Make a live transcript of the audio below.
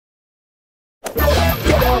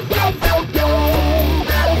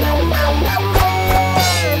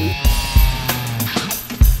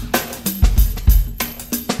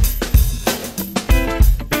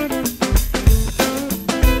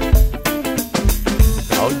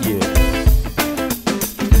Oh yeah.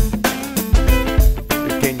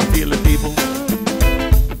 Can you feel it, people?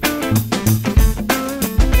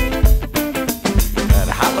 At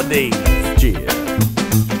the holidays, cheer.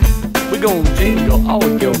 We're gonna jingle all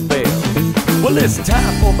your bells. Well, it's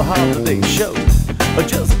time for the holiday show.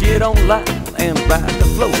 Just get online and ride the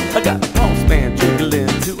flow. I got a Ponceman jiggling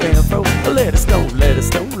to and fro. Let it snow, let it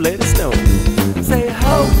snow, let it snow. Say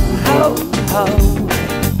ho, ho, ho.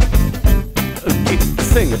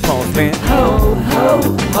 Sing it, Ponceman. Ho, ho,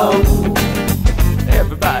 ho.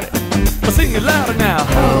 Everybody, sing it louder now.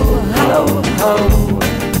 Ho, ho, ho.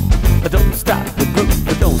 Don't stop the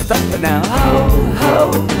groove, don't stop it now. Ho,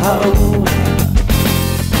 ho, ho.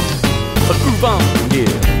 Groove on,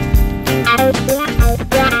 yeah.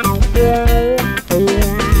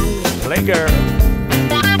 Play, girl.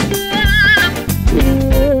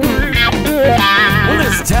 Well,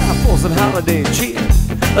 it's time for some holiday cheer.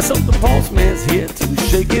 So the Ponceman's here to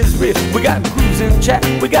shake his rib. We got cruising chat,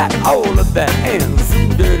 we got all of that. And soon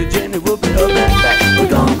Dirty Jenny will be up and back. We're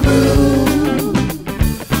gonna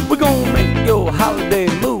groove. We're gonna make your holiday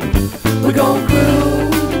move. We're gonna groove.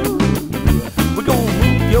 We're gonna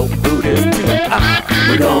move your booties to the eye.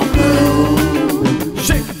 We're gonna groove.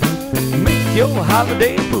 Shake, make your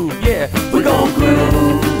holiday move. Yeah, we're gonna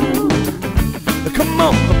groove. Come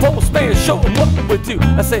on, the Ponceman, show them what we do.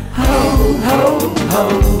 I say ho, ho, ho.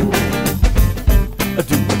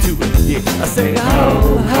 Do it to it, yeah. I say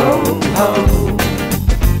ho, ho, ho.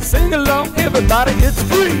 Sing along, everybody, it's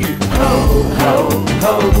free. Ho, ho,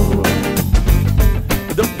 ho.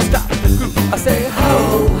 Don't stop the groove. I say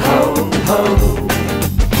ho, ho, ho.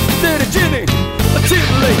 Dirty Jenny, a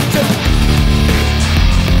titillator.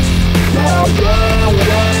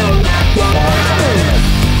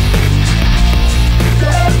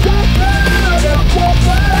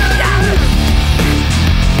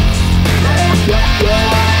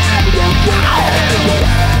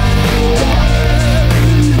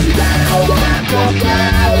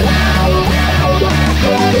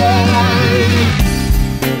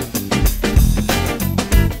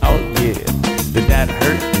 Oh yeah, did that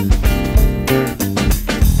hurt?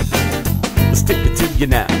 Let's stick it to you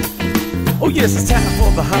now. Oh yes, it's time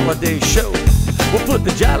for the holiday show. We'll put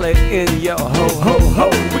the jolly in your ho, ho, ho.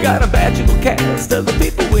 We got a magical cast of the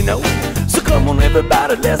people we know. So come on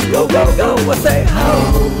everybody, let's go, go, go. I say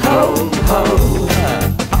ho, ho, ho.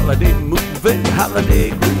 Holiday moving, holiday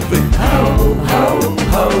grooving. Ho, ho,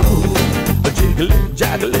 ho. Jiggle it,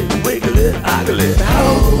 jaggle it, wiggle it, oggle it.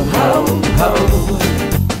 Ho, ho, ho.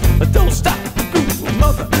 Don't stop the groove,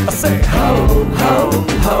 mother. I say ho, ho,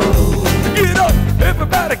 ho. Get up,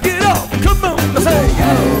 everybody get up. Come on, I say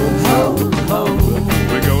ho.